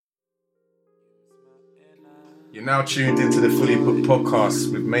You're now tuned into the Fully Booked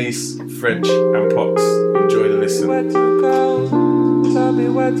podcast with Mace, French, and Pox. Enjoy the listen. Where to go? Tell me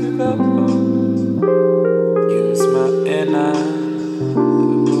where to go. Use my inner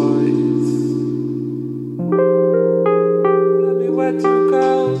voice. Tell me where to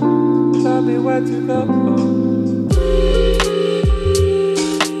go. Tell me where to go.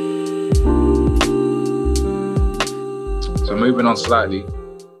 So moving on slightly,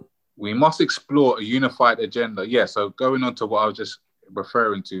 we must explore a unified agenda. Yeah, so going on to what I was just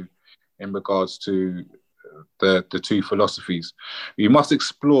referring to in regards to the two philosophies, we must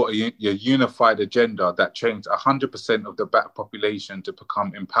explore a unified agenda that trains 100% of the Black population to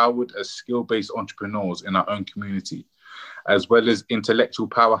become empowered as skill-based entrepreneurs in our own community, as well as intellectual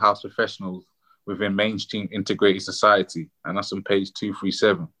powerhouse professionals within mainstream integrated society. And that's on page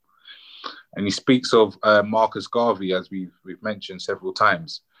 237. And he speaks of Marcus Garvey, as we've mentioned several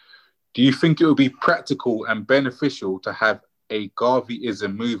times. Do you think it would be practical and beneficial to have a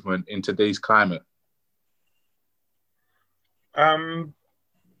Garveyism movement in today's climate? A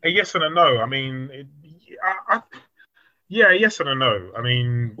yes and a no. I mean, yes and a no. I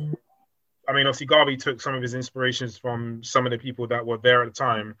mean, obviously Garvey took some of his inspirations from some of the people that were there at the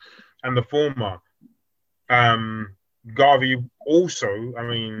time, and the former. Garvey also,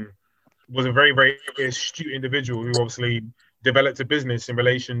 was a very, very astute individual who obviously developed a business in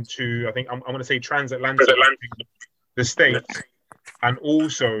relation to, I think, I'm going to say transatlantic, the States, and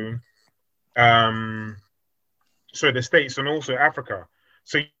also, the States and also Africa.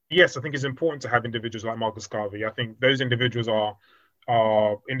 So yes, I think it's important to have individuals like Marcus Garvey. I think those individuals are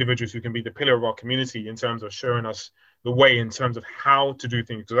individuals who can be the pillar of our community in terms of showing us the way in terms of how to do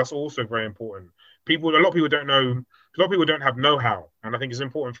things. So that's also very important. A lot of people don't know. A lot of people don't have know-how, and I think it's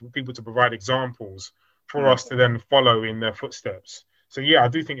important for people to provide examples for us to then follow in their footsteps. So yeah, I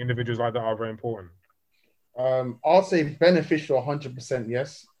do think individuals like that are very important. I'll say beneficial 100%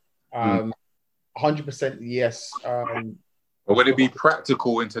 yes. 100% yes. But would it be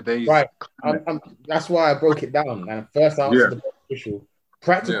practical in today's... Right. That's why I broke it down. And first I answered the beneficial.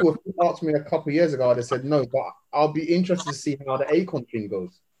 Practical, if you asked me a couple of years ago, I'd have said no, but I'll be interested to see how the Akon thing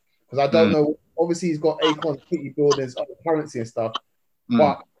goes. Because I don't know, obviously he's got Akon city buildings, other currency and stuff,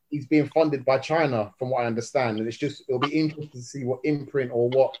 but he's being funded by China, from what I understand. And it'll be interesting to see what imprint or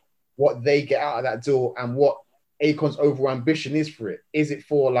what they get out of that deal and what Akon's overall ambition is for it. Is it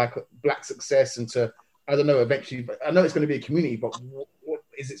for like Black success and to, I don't know, eventually, but I know it's going to be a community, but what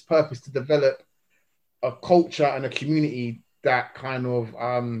is its purpose to develop a culture and a community that kind of,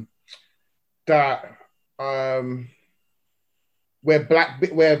 where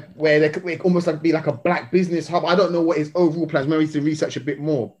there could almost like be like a Black business hub. I don't know what his overall plans. Maybe to research a bit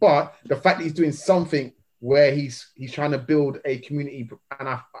more. But the fact that he's doing something where he's trying to build a community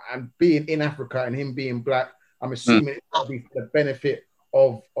and being in Africa and him being Black, I'm assuming it will be for the benefit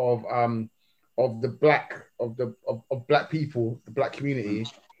of the Black people, the Black community.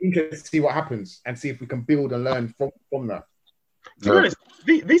 Interested to see what happens and see if we can build and learn from that. To be honest,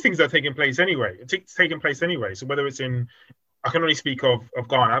 these things are taking place anyway. It's taking place anyway. So whether it's in, I can only speak of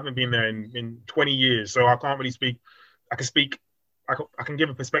Ghana. I haven't been there in 20 years, so I can't really speak. I can give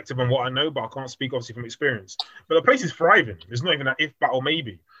a perspective on what I know, but I can't speak obviously from experience. But the place is thriving. There's not even an if, but, or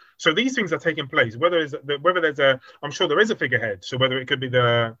maybe. So these things are taking place. Whether there's I'm sure there is a figurehead. So whether it could be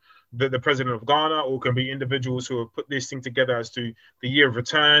the president of Ghana, or it can be individuals who have put this thing together as to the year of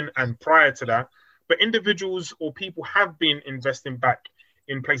return and prior to that. But individuals or people have been investing back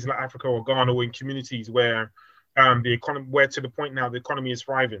in places like Africa or Ghana, or in communities where the economy, where to the point now the economy is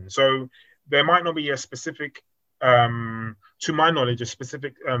thriving. So there might not be a specific, to my knowledge, a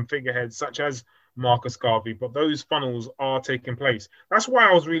specific figurehead such as Marcus Garvey, but those funnels are taking place. That's why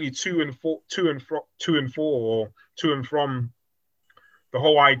I was really to and from the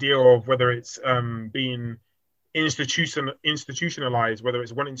whole idea of whether it's being institutionalized, whether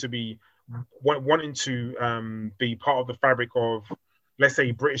it's wanting to be part of the fabric of, let's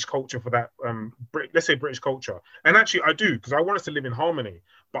say, British culture for that, let's say British culture. And actually I do, because I want us to live in harmony.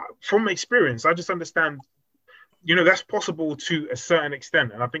 But from experience, I just understand, that's possible to a certain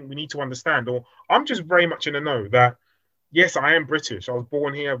extent. And I think we need to understand, or I'm just very much in the know that, yes, I am British. I was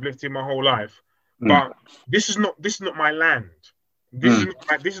born here. I've lived here my whole life. But this is not my land. This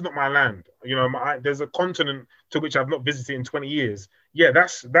is not my land. There's a continent to which I've not visited in 20 years. Yeah,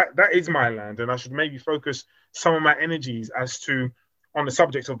 that is my land. And I should maybe focus some of my energies as to, on the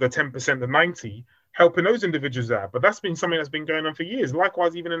subject of the 10%, the 90, helping those individuals out. But that's been something that's been going on for years.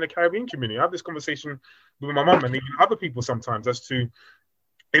 Likewise, even in the Caribbean community, I have this conversation with my mum and even other people sometimes as to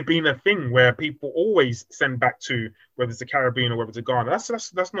it being a thing where people always send back to, whether it's the Caribbean or whether it's Ghana.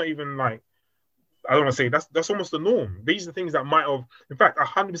 That's not even like, I don't want to say that's almost the norm. These are things that might have, in fact, I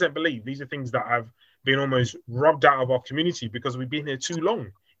 100% believe these are things that have been almost rubbed out of our community because we've been here too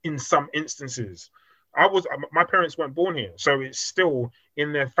long in some instances. My parents weren't born here, so it's still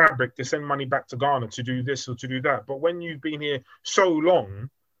in their fabric to send money back to Ghana to do this or to do that. But when you've been here so long,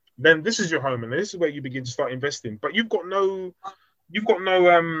 then this is your home, and this is where you begin to start investing. But you've got no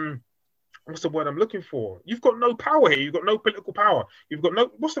what's the word I'm looking for? You've got no power here. You've got no political power. You've got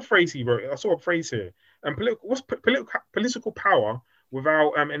no, what's the phrase he wrote? I saw a phrase here. And political power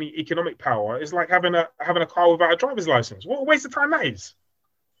without any economic power is like having a car without a driver's license. What a waste of time that is.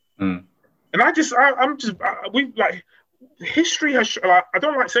 Mm. And we like history has. I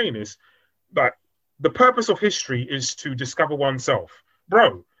don't like saying this, but the purpose of history is to discover oneself,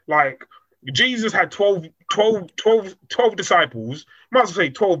 bro. Like Jesus had 12 disciples. Might as well say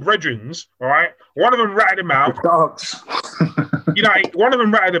 12 brethrens. All right, one of them ratted him out. One of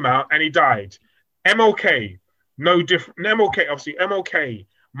them ratted him out, and he died. MLK, no different. MLK, obviously MLK,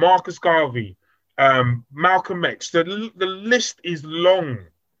 Marcus Garvey, Malcolm X. The list is long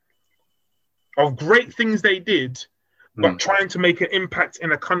of great things they did, but trying to make an impact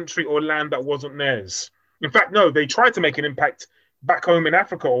in a country or land that wasn't theirs. In fact, no, they tried to make an impact back home in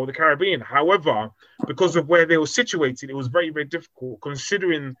Africa or the Caribbean. However, because of where they were situated, it was very, very difficult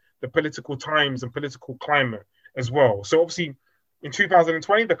considering the political times and political climate as well. So obviously in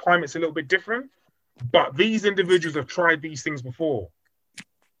 2020, the climate's a little bit different, but these individuals have tried these things before.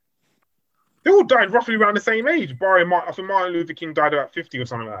 They all died roughly around the same age. I think Martin Luther King died about 50 or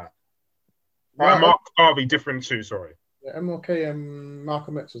something like that. Mark Garvey, different too, sorry. Yeah, MLK and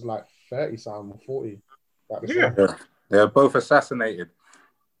Malcolm X was like 30 something or 40. Yeah. They're both assassinated.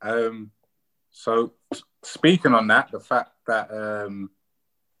 So speaking on that, the fact that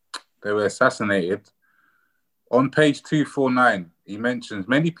they were assassinated, on page 249, he mentions,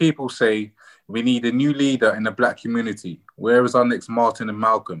 many people say we need a new leader in the black community. Where is our next Martin and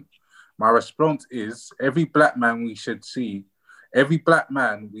Malcolm? My response is every black man we should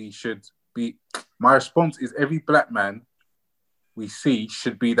be,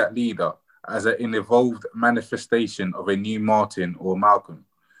 should be that leader as an evolved manifestation of a new Martin or Malcolm.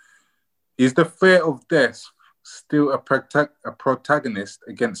 Is the fear of death still a protagonist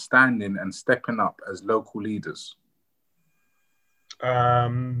against standing and stepping up as local leaders?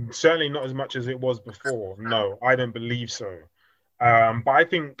 Certainly not as much as it was before. No, I don't believe so. But I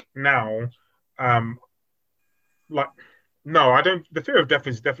think now, no, I don't. The fear of death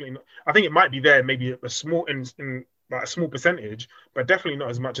is definitely not. I think it might be there, maybe a small like a small percentage, but definitely not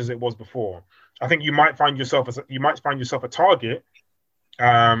as much as it was before. I think you might find yourself a target,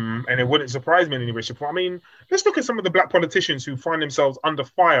 and it wouldn't surprise me in any way. I mean, let's look at some of the black politicians who find themselves under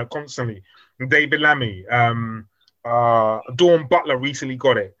fire constantly. David Lammy, Dawn Butler recently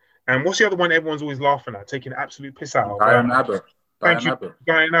got it, and what's the other one everyone's always laughing at, taking absolute piss out of? Diane Abbott.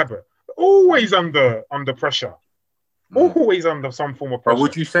 Diane Abbott. Always under pressure. Always under some form of pressure. But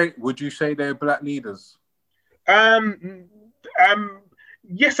would you say they're black leaders?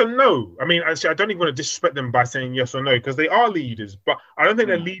 Yes and no. I mean, actually, I don't even want to disrespect them by saying yes or no, because they are leaders, but I don't think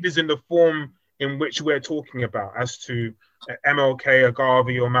they're leaders in the form in which we're talking about as to MLK or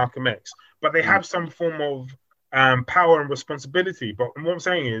Garvey or Malcolm X. But they have some form of power and responsibility. But what I'm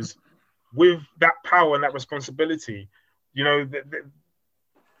saying is, with that power and that responsibility, you know,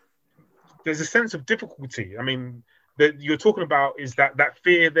 there's a sense of difficulty. I mean, that you're talking about is that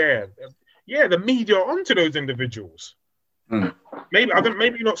fear there. Yeah, the media are onto those individuals.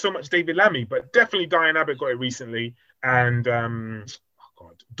 Maybe not so much David Lammy, but definitely Diane Abbott got it recently, and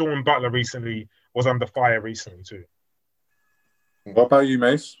Dawn Butler recently was under fire recently too. What about you,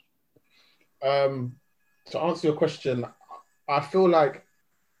 Mace? To answer your question, I feel like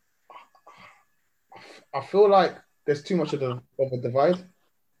there's too much of a divide.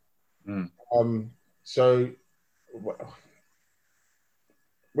 So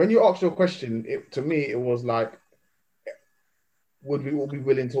when you asked your question, to me it was like, would we all be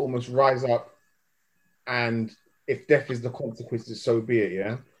willing to almost rise up, and if death is the consequences, so be it.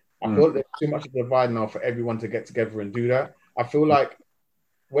 Yeah, I feel like there's too much of a divide now for everyone to get together and do that. I feel like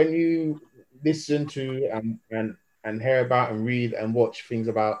when you listen to and hear about and read and watch things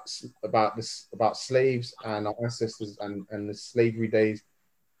about slaves and our ancestors and the slavery days,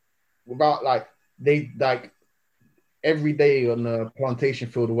 about every day on the plantation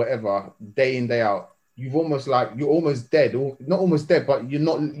field or whatever, day in, day out, you're almost dead, or not almost dead, but you're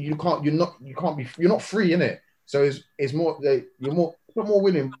not free, innit? So it's more that you're more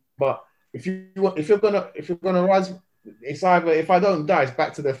willing. But if you're gonna rise, it's either, if I don't die, it's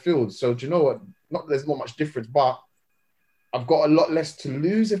back to the field. So do you know what? There's not much difference, but I've got a lot less to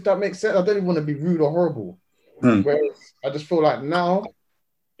lose, if that makes sense. I don't even want to be rude or horrible. Whereas I just feel like now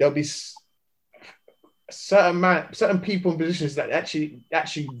there'll be certain people in positions that actually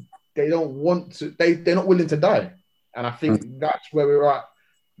they don't want to, they're not willing to die. And I think that's where we're at.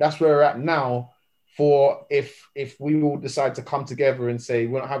 That's where we're at now. For if we all decide to come together and say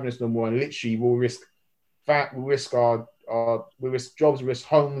we're not having this no more, and literally we'll risk our we risk jobs, we risk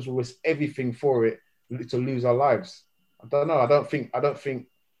homes, we risk everything for it to lose our lives. I don't know. I don't think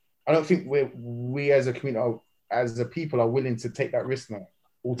we as a community, as a people, are willing to take that risk now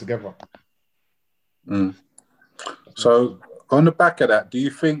altogether. So on the back of that, do you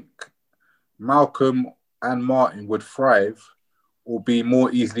think Malcolm and Martin would thrive or be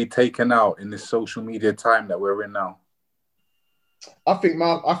more easily taken out in this social media time that we're in now? I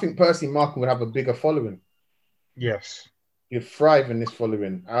think personally Malcolm would have a bigger following. Yes. He'd thrive in this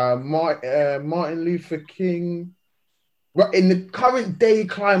following. Martin Luther King, in the current day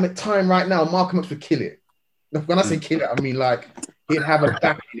climate time right now, Malcolm X would kill it. When I say kill it, I mean like he'd have a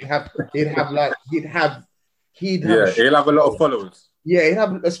back, he'll have a lot of followers. Yeah, he'd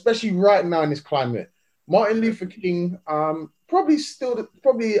have, especially right now in this climate. Martin Luther King, probably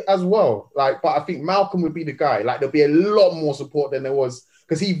as well. Like, but I think Malcolm would be the guy. Like, there'll be a lot more support than there was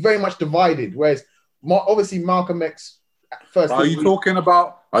because he very much divided. Whereas, obviously, Malcolm X first. Are you talking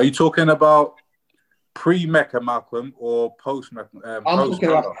about pre-Mecca Malcolm or post-Mecca? I'm talking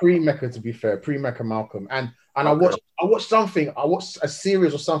about pre-Mecca. To be fair, pre-Mecca Malcolm, and I watched a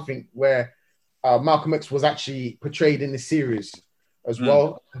series or something where Malcolm X was actually portrayed in the series as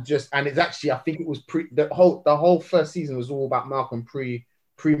well. And it's actually, I think it was the whole first season was all about Malcolm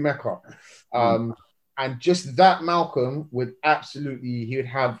pre-Mecca. And just that Malcolm would he would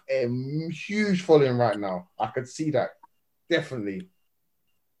have a huge following right now. I could see that. Definitely.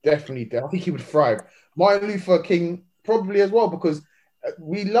 I think he would thrive. Martin Luther King probably as well, because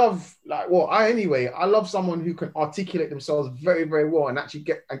we love, I love someone who can articulate themselves very, very well and actually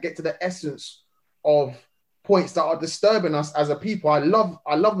get to the essence of points that are disturbing us as a people. I love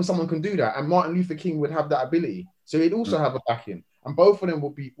when someone can do that, and Martin Luther King would have that ability. So he'd also have a backing, and both of them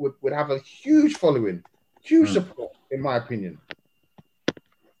would have a huge following, huge support, in my opinion.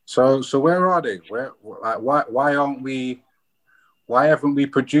 So where are they? Why haven't we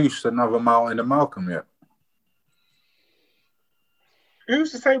produced another Martin and Malcolm yet?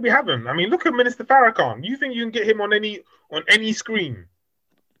 Who's to say we haven't? I mean, look at Minister Farrakhan. You think you can get him on any screen?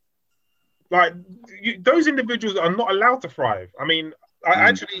 Like, those individuals are not allowed to thrive. I mean,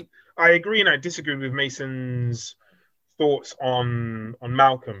 I agree and I disagree with Mason's thoughts on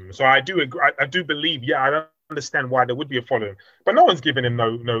Malcolm. So I do agree. I do believe. Yeah, I don't understand why there would be a following, but no one's giving him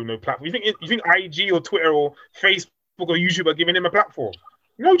no platform. You think IG or Twitter or Facebook or YouTube are giving him a platform?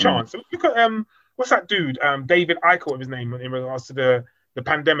 No chance. Look at what's that dude? David Icke, whatever his name, in regards to the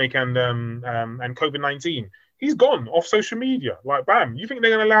pandemic and COVID-19. He's gone off social media. Like, bam. You think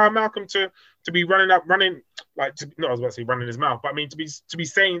they're going to allow Malcolm to be running, like, I was about to say running his mouth, but I mean to be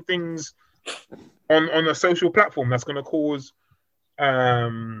saying things on a social platform that's going to cause, I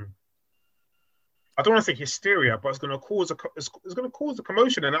don't want to say hysteria, but it's going to cause a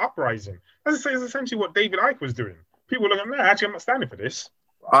commotion and an uprising. That's essentially what David Icke was doing. People are looking, no, actually, I'm not standing for this.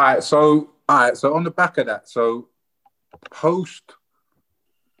 All right. So on the back of that, so post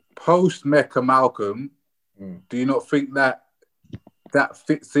Mecca Malcolm. Do you not think that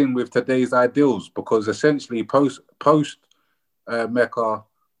fits in with today's ideals? Because essentially, post Mecca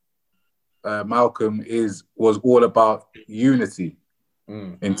Malcolm was all about unity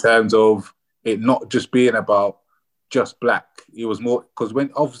in terms of it not just being about just black. It was more because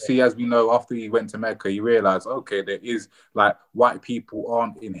when obviously, as we know, after he went to Mecca, he realized, okay, there is like white people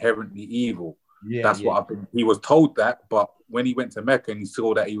aren't inherently evil. He was told that, but when he went to Mecca and he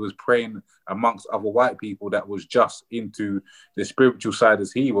saw that he was praying amongst other white people that was just into the spiritual side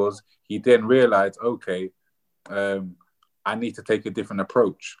as he was, he then realized, okay, I need to take a different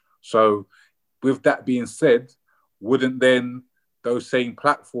approach. So with that being said, wouldn't then those same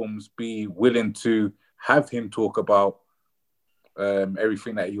platforms be willing to have him talk about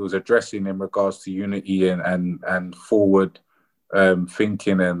everything that he was addressing in regards to unity and forward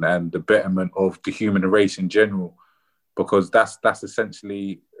thinking and the betterment of the human race in general? Because that's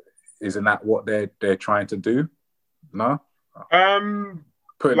essentially, isn't that what they're trying to do? No.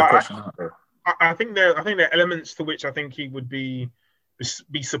 Putting the question out there. I think there are elements to which I think he would be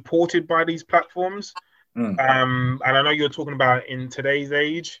supported by these platforms. And I know you're talking about in today's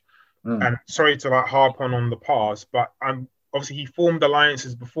age. And sorry to harp on the past, but obviously he formed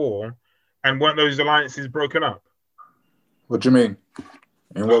alliances before, and weren't those alliances broken up? What do you mean?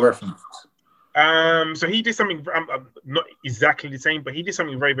 In what reference? So he did something not exactly the same, but he did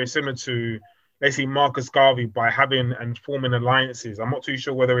something very, very similar to, let's say, Marcus Garvey by having and forming alliances. I'm not too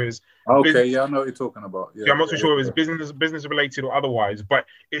sure whether it's Okay, yeah, I know what you're talking about. I'm not too sure if it's business related or otherwise, but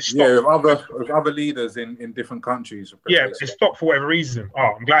it Yeah, stopped. with other leaders in different countries. Yeah, Basically. it stopped for whatever reason.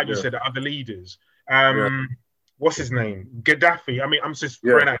 Oh, I'm glad you Yeah. said that. Other leaders. Yeah. What's his name? Gaddafi. I mean, I'm just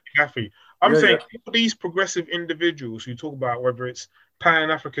Yeah. throwing out Gaddafi. I'm Yeah, saying all these progressive individuals who talk about whether it's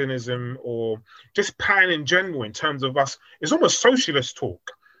Pan-Africanism or just Pan in general in terms of us, it's almost socialist talk.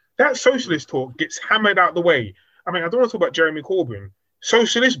 That socialist talk gets hammered out the way. I mean, I don't want to talk about Jeremy Corbyn.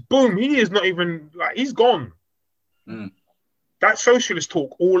 Socialist, boom, he is not even, like, he's gone. Mm. That socialist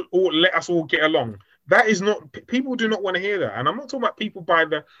talk, all let us all get along. That is not, people do not want to hear that. And I'm not talking about people by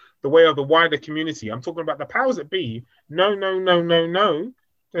the way of the wider community. I'm talking about the powers that be. No, no, no, no, no.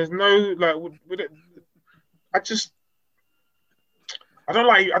 There's no, like, I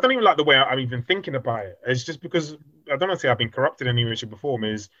don't even like the way I'm even thinking about it. It's just because, I don't want to say I've been corrupted in any way, shape, or form,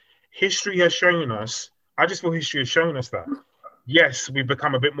 is history has shown us, I just feel history has shown us that, yes, we've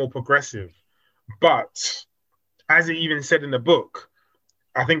become a bit more progressive. But as it even said in the book,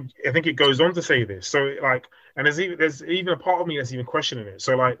 I think it goes on to say this. So like, and there's even a part of me that's even questioning it.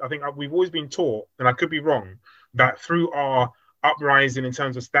 So like, I think we've always been taught, and I could be wrong, that through our uprising in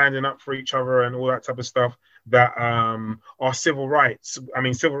terms of standing up for each other and all that type of stuff, that our civil rights,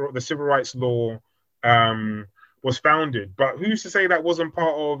 the civil rights law was founded. But who's to say that wasn't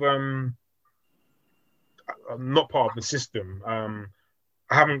part of not part of the system?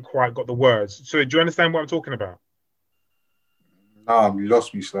 I haven't quite got the words. So do you understand what I'm talking about? You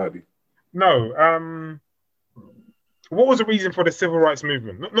lost me slightly. No. What was the reason for the civil rights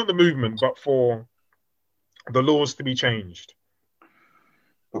movement? Not the movement, but for the laws to be changed.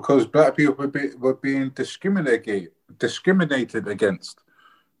 Because black people were being discriminated against.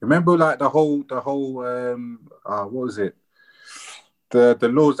 Remember, like the whole what was it? The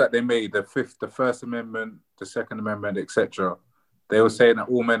laws that they made, the First Amendment, the Second Amendment, etc. They were saying that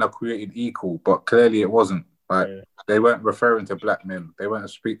all men are created equal, but clearly it wasn't. Like, they weren't referring to black men. They weren't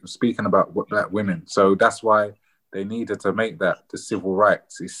speaking about black women. So that's why they needed to make that the civil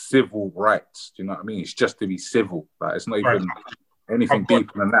rights. It's civil rights. Do you know what I mean? It's just to be civil. Like, it's not even anything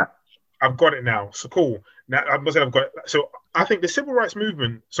deeper than that. I've got it now. So cool. Now I've got it. So I think the civil rights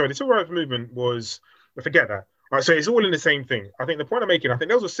movement. Sorry, the civil rights movement was. Forget that. Right, so it's all in the same thing. I think the point I'm making, I think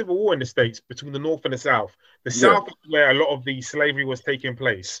there was a civil war in the States between the North and the South. The South is where a lot of the slavery was taking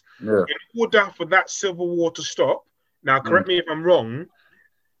place. Yeah. In order for that civil war to stop, now correct me if I'm wrong,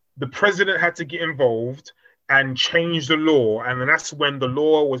 the president had to get involved and change the law, and then that's when the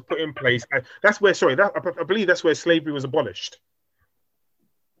law was put in place. And that's where, I believe that's where slavery was abolished.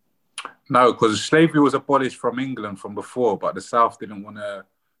 No, because slavery was abolished from England from before, but the South didn't want to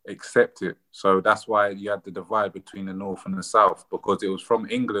accept it. So that's why you had the divide between the North and the South, because it was from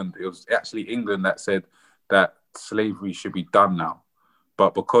England. It was actually England that said that slavery should be done now.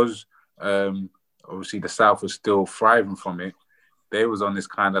 But because obviously the South was still thriving from it, they was on this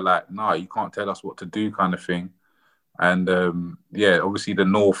kind of like, no, you can't tell us what to do kind of thing. And obviously the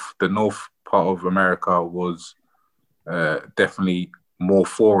North part of America was definitely more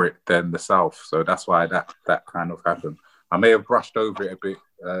for it than the South. So that's why that kind of happened. I may have brushed over it a bit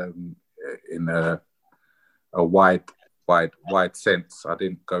in a wide sense. I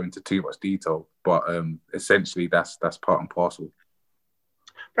didn't go into too much detail, but essentially that's part and parcel.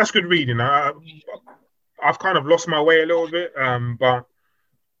 That's good reading. I've kind of lost my way a little bit, but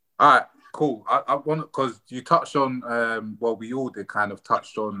all right, cool. I want, because you touched on we all did kind of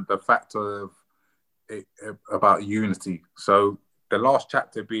touched on the factor of it, about unity. So the last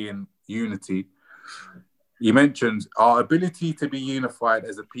chapter being unity. You mentioned our ability to be unified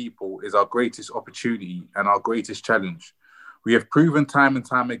as a people is our greatest opportunity and our greatest challenge. We have proven time and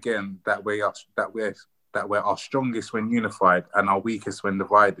time again that we're our strongest when unified and our weakest when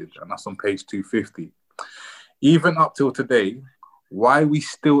divided, and that's on page 250. Even up till today, why are we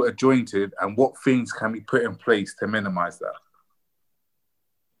still adjointed, and what things can we put in place to minimize that?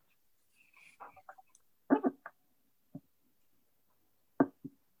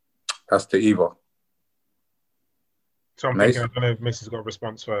 That's to Eva. So I'm thinking, I don't know if Mrs. got a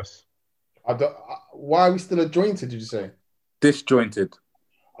response first. Why are we still adjointed, did you say? Disjointed.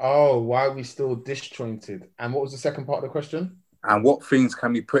 Oh, why are we still disjointed? And what was the second part of the question? And what things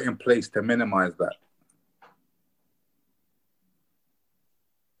can we put in place to minimize that?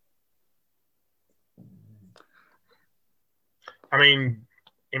 I mean,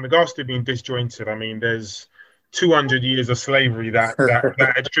 in regards to being disjointed, I mean, there's 200 years of slavery that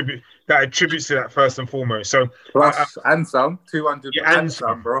attributes to that first and foremost. So plus and some 200 yeah, and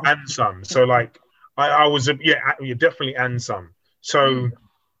some, bro. And some. So like I was definitely and some. So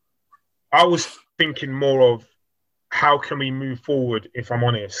I was thinking more of how can we move forward, if I'm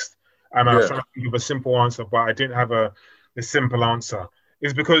honest. And I was trying to think of a simple answer, but I didn't have a simple answer.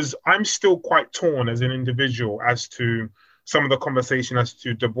 Is because I'm still quite torn as an individual as to some of the conversation as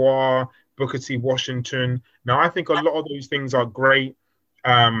to Du Bois, Booker T. Washington. Now, I think a lot of those things are great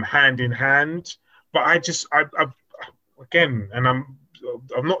hand in hand, but again, and I'm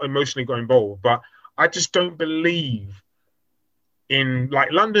not emotionally got involved, but I just don't believe in,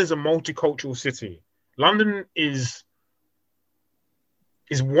 like, London's a multicultural city. London is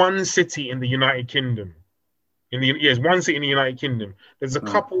one city in the United Kingdom. It's one city in the United Kingdom. There's a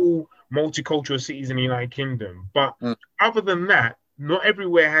couple multicultural cities in the United Kingdom, but other than that, not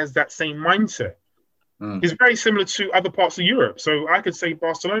everywhere has that same mindset. It's very similar to other parts of Europe. So I could say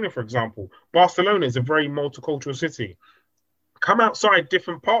Barcelona, for example. Barcelona is a very multicultural city. Come outside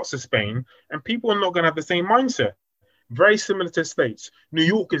different parts of Spain, and people are not going to have the same mindset. Very similar to the States. New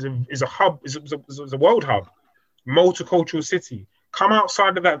York is a hub, is a world hub, multicultural city. Come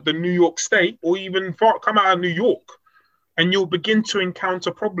outside of that, the New York State, or even come out of New York, and you'll begin to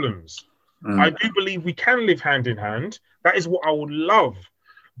encounter problems. I do believe we can live hand in hand. That is what I would love.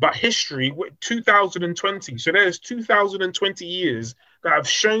 But history, 2020, so there's 2020 years that have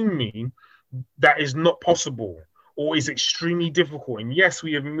shown me that is not possible or is extremely difficult. And yes,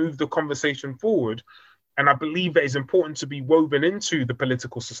 we have moved the conversation forward, and I believe that it's important to be woven into the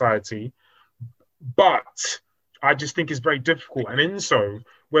political society, but I just think it's very difficult. And in so,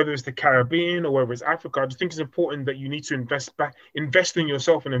 whether it's the Caribbean or whether it's Africa, I just think it's important that you need to invest in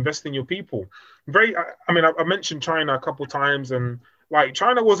yourself and invest in your people. I mentioned China a couple of times, and like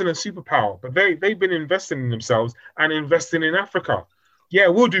China wasn't a superpower, but they've been investing in themselves and investing in Africa. Yeah,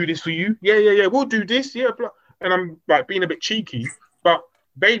 we'll do this for you. Yeah, we'll do this. Yeah, and I'm like being a bit cheeky, but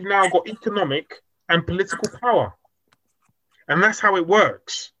they've now got economic and political power, and that's how it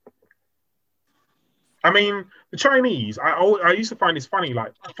works. I mean, the Chinese, I used to find this funny,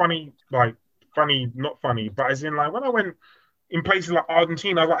 not funny, but as in, like, when I went in places like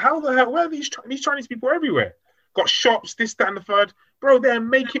Argentina, I was like, how the hell, where are these Chinese people everywhere? Got shops, this, that, and the third. Bro,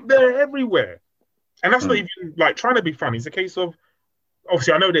 they're everywhere. And that's not even, like, trying to be funny. It's a case of,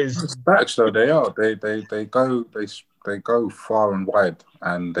 obviously, I know there's... Facts, though, they are. They go far and wide,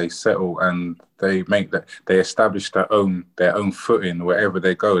 and they settle, and they establish their own footing wherever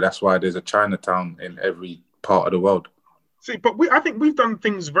they go. That's why there's a Chinatown in every part of the world. See, but I think we've done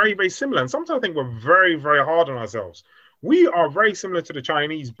things very, very similar, and sometimes I think we're very, very hard on ourselves. We are very similar to the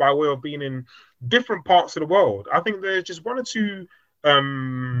Chinese by way of being in different parts of the world. I think there's just one or two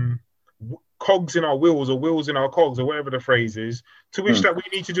cogs in our wheels, or wheels in our cogs, or whatever the phrase is, to which that we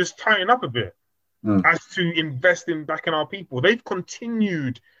need to just tighten up a bit. As to investing back in our people. They've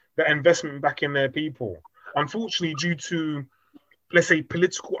continued that investment back in their people. Unfortunately, due to, let's say,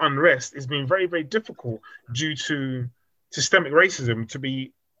 political unrest, it's been very, very difficult due to systemic racism to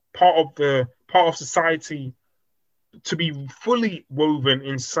be part of society, to be fully woven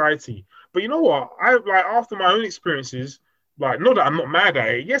in society. But you know what? After my own experiences, not that I'm not mad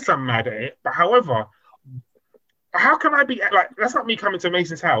at it. Yes, I'm mad at it. But however, how can I be like? That's not me coming to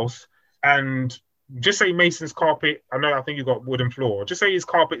Mason's house and just say Mason's carpet. I think you got wooden floor. Just say his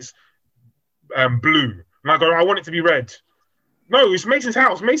carpet's blue, and I go, I want it to be red. No, it's Mason's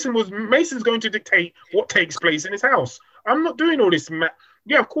house. Mason's going to dictate what takes place in his house. I'm not doing all this.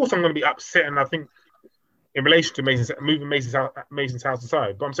 Yeah, of course I'm going to be upset, and I think in relation to moving Mason's house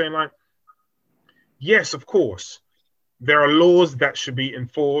aside. But I'm saying, like, yes, of course, there are laws that should be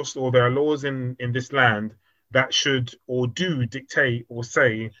enforced, or there are laws in this land that should or do dictate or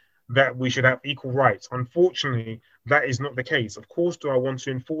say that we should have equal rights. Unfortunately, that is not the case. Of course, do I want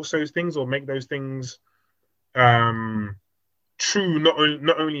to enforce those things or make those things true, not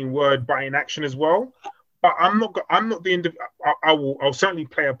only in word but in action as well? But I'm not the individual. I'll certainly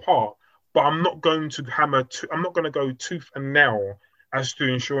play a part, but I'm not going to I'm not going to go tooth and nail as to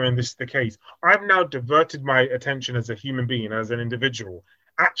ensuring this is the case. I've now diverted my attention as a human being, as an individual.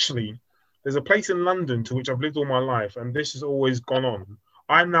 Actually, there's a place in London to which I've lived all my life, and this has always gone on.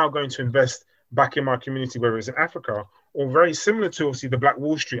 I'm now going to invest back in my community, whether it's in Africa or very similar to, obviously, the Black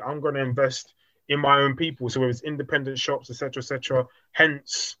Wall Street. I'm going to invest in my own people. So whether it's independent shops, etc.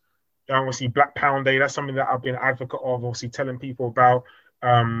 Hence, obviously, Black Pound Day. That's something that I've been an advocate of, obviously, telling people about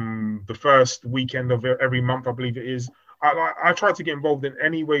the first weekend of every month, I believe it is. I try to get involved in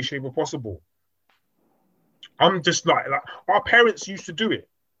any way, shape, or possible. I'm just like our parents used to do it.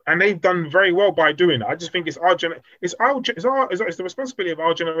 and they've done very well by doing it. I just think it's the responsibility of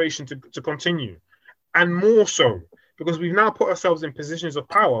our generation to continue, and more so because we've now put ourselves in positions of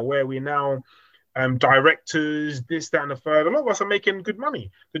power where we're now directors, this, that, and the third. A lot of us are making good money.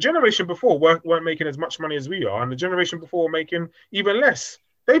 The generation before weren't making as much money as we are, and the generation before were making even less.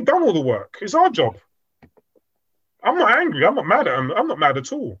 They've done all the work. It's our job. I'm not angry. I'm not mad at them. I'm not mad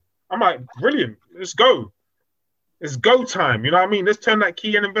at all. I'm like, brilliant. Let's go. It's go time. You know what I mean? Let's turn that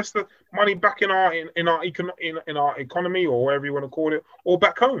key and investor money back in our economy, or whatever you want to call it, or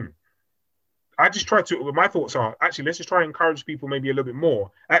back home. I just try to. My thoughts are actually let's just try and encourage people maybe a little bit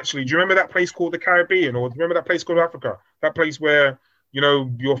more. Actually, do you remember that place called the Caribbean, or do you remember that place called Africa? That place where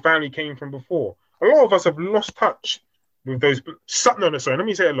your family came from before. A lot of us have lost touch with those. Sorry. Let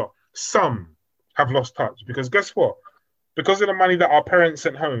me say a lot. Some have lost touch because guess what? Because of the money that our parents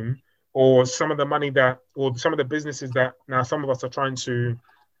sent home, or some of the money or some of the businesses that now some of us are trying to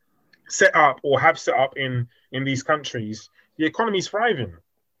set up or have set up in these countries, the economy's thriving.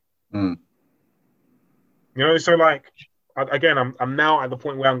 Mm. So like, again, I'm now at the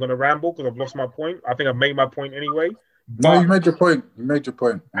point where I'm going to ramble because I've lost my point. I think I've made my point anyway. No, you made your point. I'm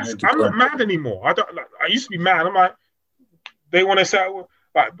not mad anymore. I used to be mad. I'm like, they want to say,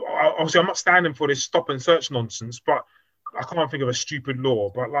 like, obviously I'm not standing for this stop and search nonsense, but I can't think of a stupid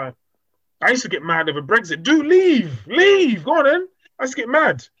law. But like, I used to get mad over Brexit. Dude, leave, go on then. I used to get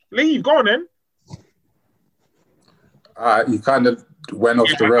mad. Leave, go on then. You kind of went off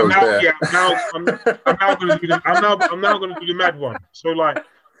the road there. Yeah, I'm now going to do the mad one. So like,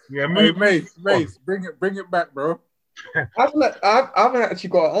 yeah, Mace, bring it back, bro. I haven't actually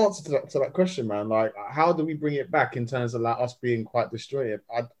got an answer to that question, man. Like, how do we bring it back in terms of like us being quite destroyed?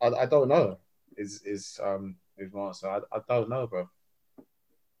 I don't know. Is my answer? I don't know, bro.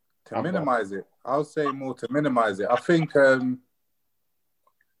 To minimize it, I'll say more to minimize it. I think I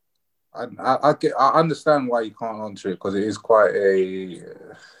understand why you can't answer it because it is quite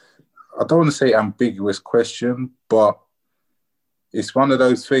I don't want to say ambiguous question, but it's one of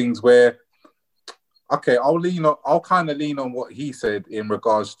those things where, okay, I'll kind of lean on what he said in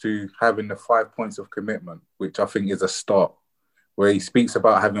regards to having the 5 points of commitment, which I think is a start, where he speaks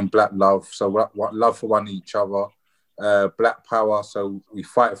about having black love, so love for one each other, black power, so we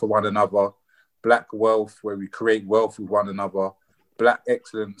fight for one another, black wealth, where we create wealth with one another, black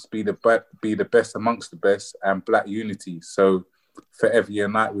excellence, be the best amongst the best, and black unity, so forever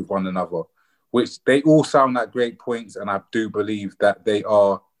unite with one another, which they all sound like great points, and I do believe that they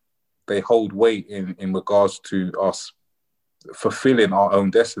hold weight in regards to us fulfilling our own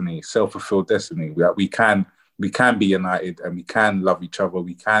destiny, self-fulfilled destiny. We can be united, and we can love each other.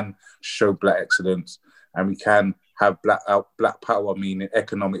 We can show black excellence, and we can have black power, meaning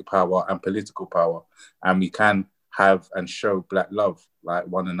economic power and political power, and we can have and show black love, like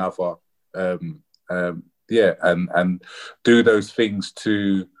one another. And do those things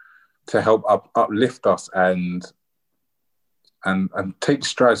to help uplift us and take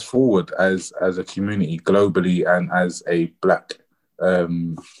strides forward as a community globally and as a black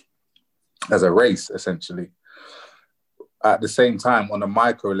as a race, essentially. At the same time, on a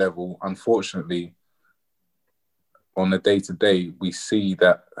micro level, unfortunately, on a day-to-day, we see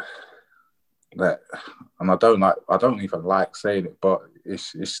that, and I don't even like saying it, but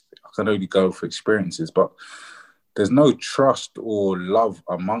it's I can only go for experiences, but there's no trust or love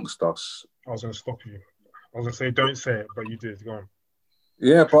amongst us. I was going to stop you. I was going to say, don't say it, but you did. Go on.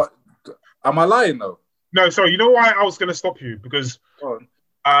 Yeah, but am I lying though? No, sorry. You know why I was going to stop you? Because no,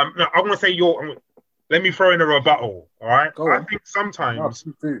 I'm going to say let me throw in a rebuttal, all right? I think sometimes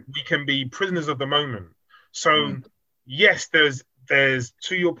we can be prisoners of the moment. So, yes, there's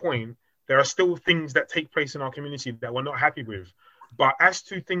to your point, there are still things that take place in our community that we're not happy with. But as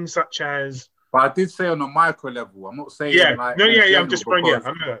to things such as... But I did say on a micro level. I'm not saying... I'm just bringing it.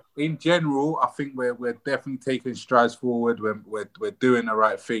 I know that. In general, I think we're definitely taking strides forward. We're doing the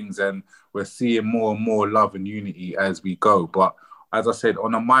right things, and we're seeing more and more love and unity as we go. But as I said,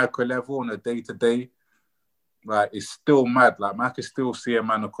 on a micro level, on a day-to-day, like, it's still mad. Like, I can still see a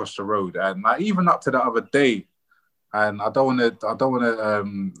man across the road, and like, even up to the other day, and I don't want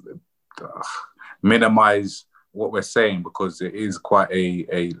to minimize what we're saying, because it is quite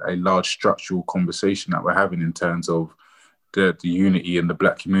a large structural conversation that we're having in terms of the unity in the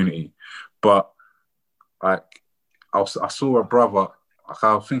black community. But like, I saw a brother, I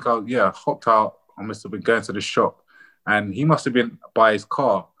hopped out. I must have been going to the shop, and he must have been by his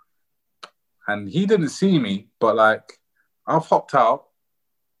car, and he didn't see me, but like, I've hopped out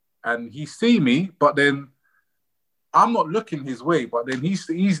and he see me, but then I'm not looking his way, but then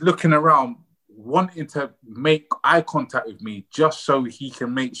he's looking around wanting to make eye contact with me just so he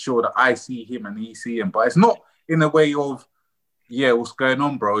can make sure that I see him and he see him. But it's not in a way of, yeah, what's going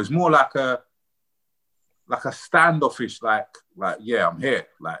on, bro? It's more like a standoffish, like, yeah, I'm here.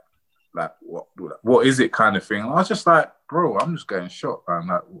 Like what is it kind of thing? And I was just like, bro, I'm just getting shot, man.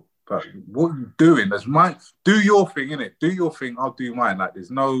 Like what are you doing? Do your thing, innit? Do your thing, I'll do mine. Like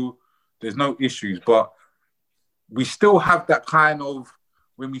there's no issues. But we still have that kind of,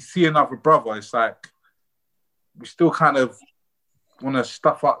 when we see another brother, it's like we still kind of want to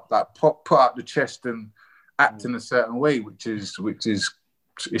stuff up, like put out the chest and act in a certain way, which is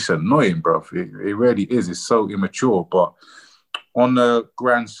it's annoying, bro. It really is. It's so immature. But on the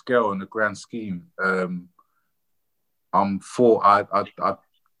grand scale and the grand scheme, I'd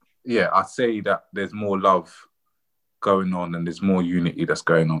say that there's more love going on and there's more unity that's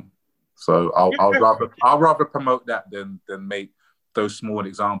going on. So I'll rather promote that than make those small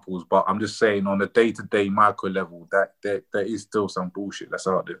examples. But I'm just saying, on a day-to-day micro level, that there is still some bullshit that's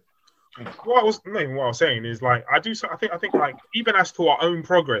out there. What I was saying is, like, I think like, even as to our own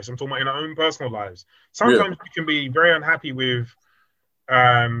progress, I'm talking about in our own personal lives, sometimes we can be very unhappy with,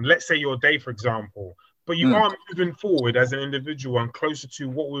 let's say your day, for example, but you are moving forward as an individual and closer to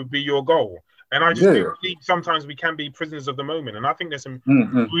what would be your goal. And I just think sometimes we can be prisoners of the moment. And I think there's some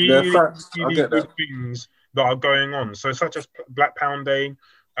really good things that are going on. So such as Black Pound Day.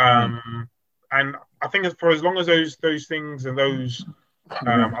 And I think for as long as those things and those,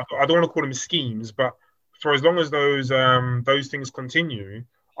 I don't want to call them schemes, but for as long as those things continue,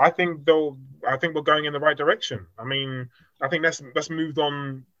 I think we're going in the right direction. I mean, I think that's moved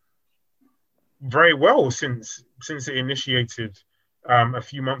on very well since it initiated a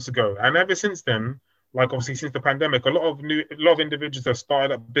few months ago, and ever since then, like obviously since the pandemic, a lot of individuals have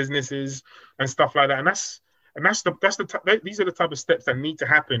started up businesses and stuff like that, and these are the type of steps that need to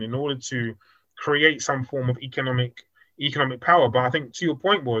happen in order to create some form of economic power. But I think to your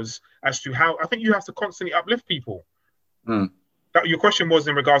point was as to how I think you have to constantly uplift people. That your question was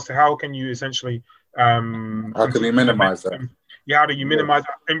in regards to how can you essentially how can we minimize that? Yeah, how do you minimize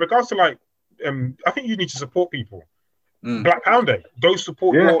that? In regards to like I think you need to support people. Black Pound Day, go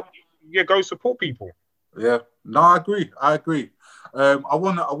support go support people. Yeah, no, I agree. I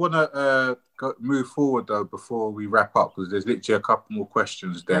wanna move forward though before we wrap up, because there's literally a couple more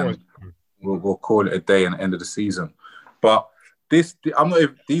questions. Then we'll call it a day and the end of the season. But these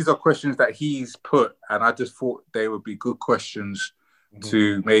are questions that he's put, and I just thought they would be good questions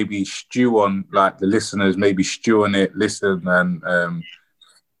to maybe stew on, like the listeners maybe stew on it, listen, and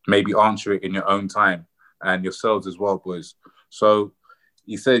maybe answer it in your own time, and yourselves as well, boys. So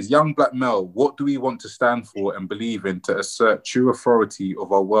he says, young black male, what do we want to stand for and believe in to assert true authority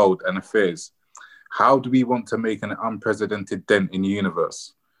of our world and affairs? How do we want to make an unprecedented dent in the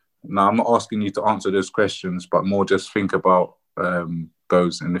universe? Now, I'm not asking you to answer those questions, but more just think about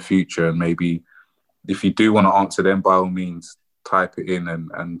those in the future. And maybe if you do want to answer them, by all means, type it in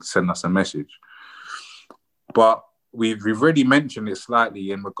and send us a message. But we've already mentioned it slightly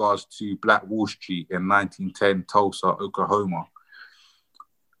in regards to Black Wall Street in 1910, Tulsa, Oklahoma.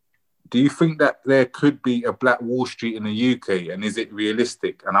 Do you think that there could be a Black Wall Street in the UK, and is it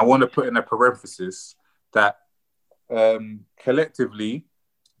realistic? And I want to put in a parenthesis that collectively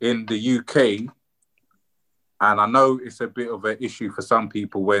in the UK, and I know it's a bit of an issue for some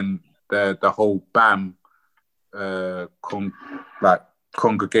people when the whole BAM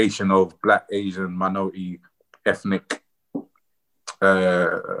congregation of Black, Asian, minority, ethnic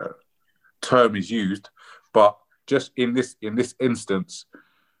term is used, but just in this instance,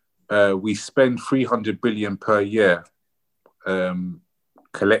 we spend 300 billion per year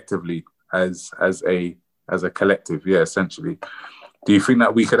collectively as a collective, essentially. Do you think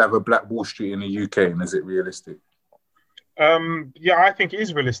that we could have a Black Wall Street in the UK, and is it realistic? Yeah, I think it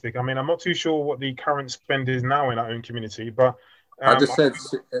is realistic. I mean, I'm not too sure what the current spend is now in our own community, but I just said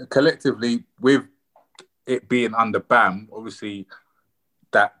collectively, with it being under BAM, obviously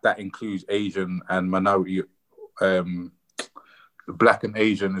that includes Asian and minority, Black and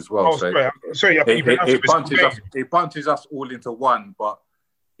Asian as well. It bunches us all into one. But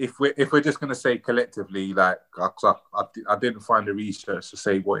if we're just going to say collectively, like I didn't find the research to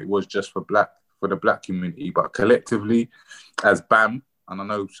say what it was just for the Black community, but collectively as BAM, and I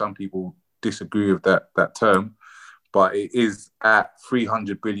know some people disagree with that term, but it is at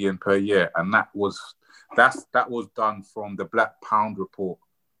 300 billion per year, and that was done from the Black Pound report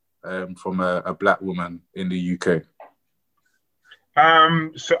from a Black woman in the UK.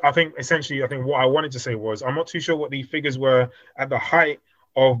 So I think what I wanted to say was, I'm not too sure what the figures were at the height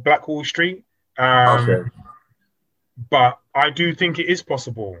of Black Wall Street. Okay. But I do think it is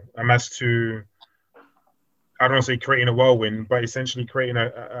possible as to I don't want to say creating a whirlwind, but essentially creating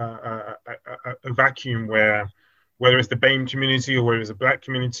a vacuum where, whether it's the BAME community or whether it's a Black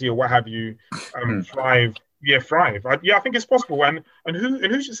community or what have you, thrive. Yeah, thrive. I think it's possible. And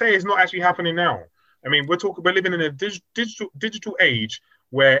who should say it's not actually happening now? I mean, we're living in a digital age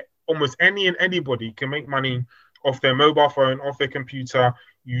where almost any and anybody can make money off their mobile phone, off their computer.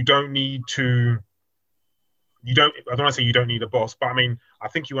 I don't want to say you don't need a boss, but I mean, I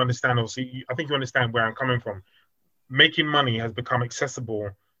think you understand, obviously, I think you understand where I'm coming from. Making money has become accessible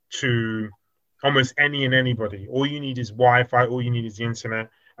to almost any and anybody. All you need is Wi-Fi, all you need is the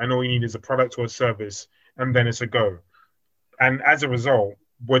internet, and all you need is a product or a service, and then it's a go. And as a result,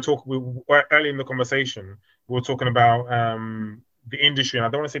 early in the conversation, we were talking about the industry, and I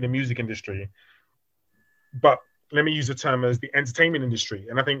don't want to say the music industry, but let me use the term as the entertainment industry.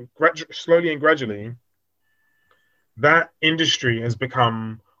 And I think slowly and gradually, that industry has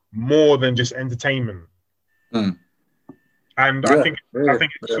become more than just entertainment. And I think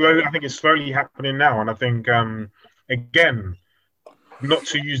it's slowly happening now. And I think again, not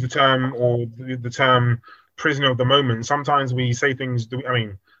to use the term or the term prisoner of the moment. Sometimes we say things. I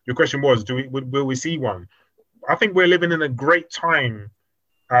mean, your question was, will we see one? I think we're living in a great time.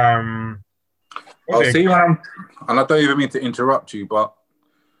 And I don't even mean to interrupt you, but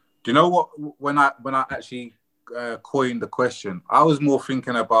do you know what? When I actually coined the question, I was more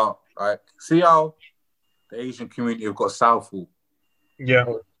thinking about, like, see how the Asian community have got Southall. Yeah.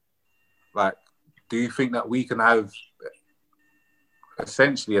 Like, do you think that we can have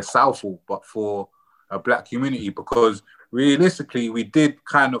essentially a Southall, but for a Black community? Because realistically, we did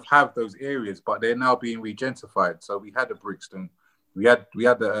kind of have those areas, but they're now being regentrified. So we had the Brixton, we had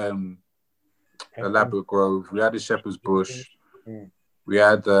the Ladbroke Grove, we had the Shepherd's Bush, we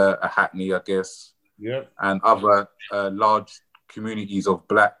had a Hackney, I guess, and other large communities of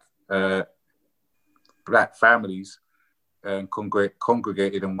Black families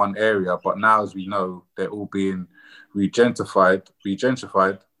congregated in one area. But now, as we know, they're all being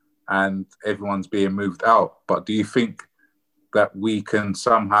regentrified, and everyone's being moved out. But do you think that we can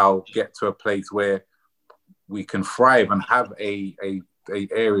somehow get to a place where we can thrive and have a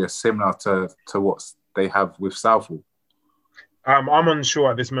area similar to what they have with Southall? I'm unsure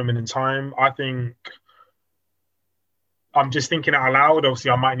at this moment in time. I think I'm just thinking out loud.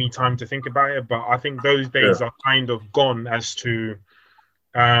 Obviously, I might need time to think about it, but I think those days are kind of gone as to,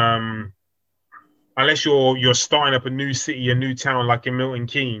 unless you're starting up a new city, a new town like in Milton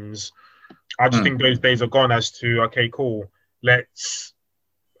Keynes. I just think those days are gone as to, okay, cool, let's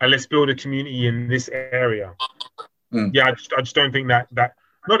build a community in this area. Yeah, I just don't think that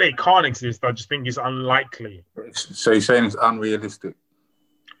not that it can't exist. I just think it's unlikely. So you're saying it's unrealistic?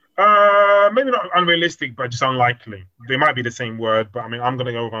 Maybe not unrealistic, but just unlikely. They might be the same word, but I mean, I'm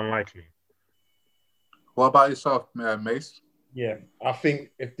gonna go with unlikely. What about yourself, Mace? Yeah, I think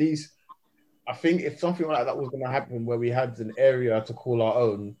if something like that was going to happen, where we had an area to call our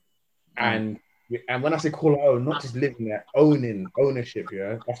own, and when I say call our own, not just living there, ownership,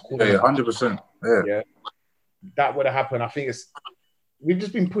 that's cool. 100%. Yeah, that would have happened. I think we've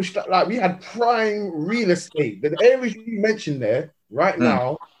just been pushed up. Like, we had prime real estate. The areas you mentioned there right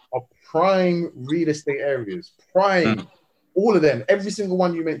now are prime real estate areas. Prime, all of them, every single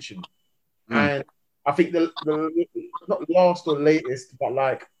one you mentioned. And I think the not last or latest, but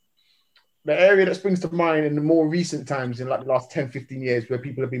like the area that springs to mind in the more recent times, in like the last 10, 15 years, where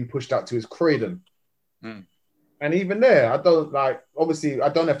people have been pushed out to, is Croydon. And even there, obviously, I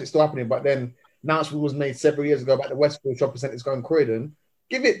don't know if it's still happening, but then announcement was made several years ago about the Westfield shopping centres going Croydon.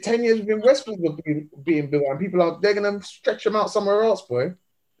 Give it 10 years within Westfield being built, and they're going to stretch them out somewhere else, boy.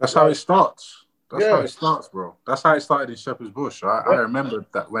 That's how it starts. That's how it starts, bro. That's how it started in Shepherd's Bush. I remember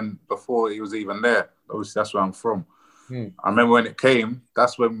that before it was even there. Obviously, that's where I'm from. I remember when it came.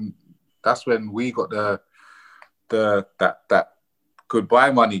 That's when we got that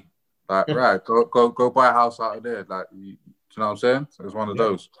goodbye money. Like, right, go buy a house out of there. Like, you know what I'm saying? So it was one of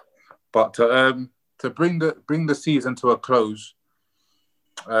those. But to bring the season to a close,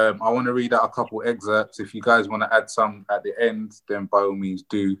 I want to read out a couple excerpts. If you guys want to add some at the end, then by all means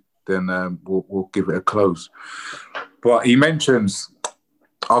do. Then we'll give it a close. But he mentions,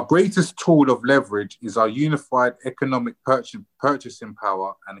 our greatest tool of leverage is our unified economic purchasing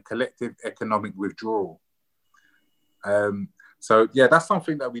power and collective economic withdrawal. So yeah, that's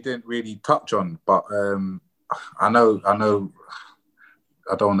something that we didn't really touch on, but I know I don't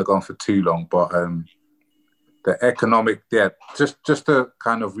want to go on for too long, but the economic, just to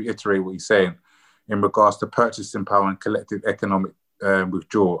kind of reiterate what he's saying in regards to purchasing power and collective economic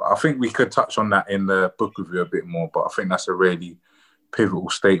withdrawal. I think we could touch on that in the book review a bit more, but I think that's a really pivotal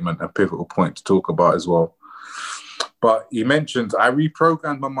statement, a pivotal point to talk about as well. But he mentions, I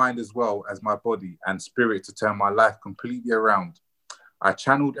reprogrammed my mind as well as my body and spirit to turn my life completely around. I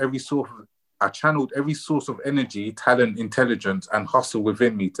channeled every source of energy, talent, intelligence, and hustle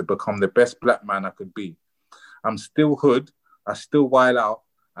within me to become the best black man I could be. I'm still hood, I still wild out,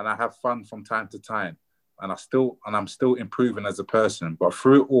 and I have fun from time to time. And I'm still improving as a person. But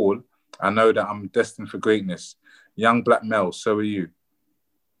through it all, I know that I'm destined for greatness. Young black male, so are you.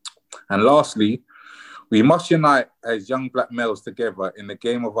 And lastly, we must unite as young black males together in the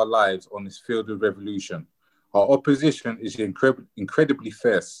game of our lives on this field of revolution. Our opposition is incredibly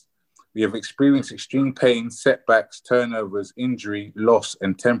fierce. We have experienced extreme pain, setbacks, turnovers, injury, loss,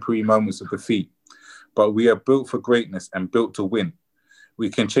 and temporary moments of defeat. But we are built for greatness and built to win. We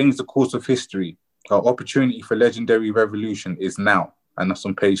can change the course of history. Our opportunity for legendary revolution is now. And that's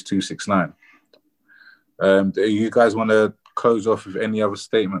on page 269. Do you guys want to close off with any other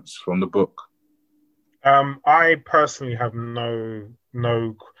statements from the book? I personally have no,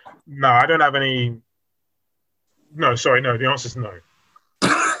 I don't have any. No, sorry, no, the answer is no.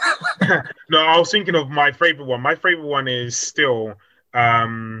 No, I was thinking of my favorite one. My favorite one is still,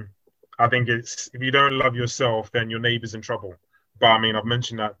 I think it's, if you don't love yourself, then your neighbor's in trouble. But I mean, I've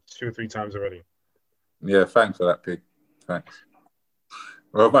mentioned that 2 or 3 times already. Yeah, thanks for that, Pig. Thanks.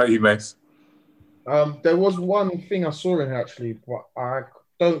 What about you, Mace? There was one thing I saw in here actually, but I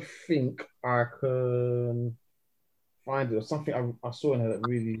don't think I can find it. Or something I saw in here that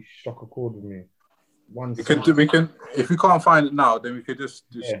really struck a chord with me. We can. If you can't find it now, then we could just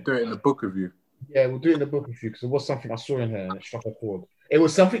do it in the book review. Yeah, we'll do it in the book review because it was something I saw in here and it struck a chord. It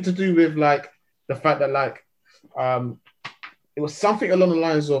was something to do with like the fact that like it was something along the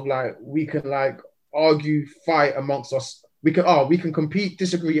lines of like we can like argue, fight amongst us. We can compete,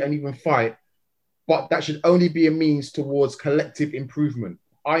 disagree, and even fight, but that should only be a means towards collective improvement.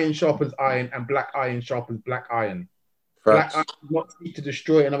 Iron sharpens iron, and black iron sharpens black iron. Black iron does not seek to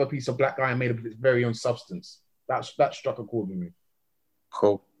destroy another piece of black iron made of its very own substance. That struck a chord with me.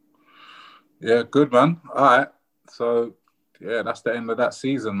 Cool. Yeah, good, man. All right. So, yeah, that's the end of that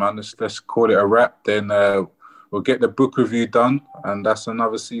season, man. Let's call it a wrap. Then we'll get the book review done, and that's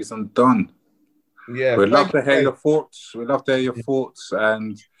another season done. Yeah. We'd love to hear your thoughts. We'd love to hear your thoughts.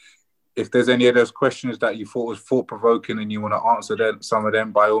 And if there's any of those questions that you thought was thought-provoking and you want to answer some of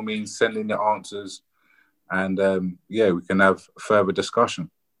them, by all means, send in your answers. And, we can have further discussion.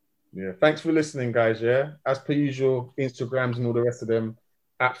 Yeah. Thanks for listening, guys, yeah? As per usual, Instagrams and all the rest of them,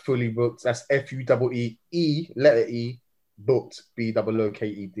 at Fully Booked. That's FUEE, letter E, booked,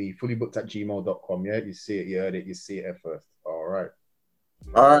 BOOKED. Fullybooked@gmail.com, yeah? You see it, you heard it, you see it at first. All right.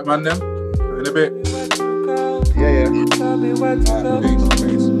 All right, man, then. In a bit. Yeah. Tell me where to go.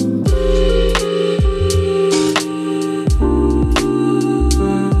 Peace.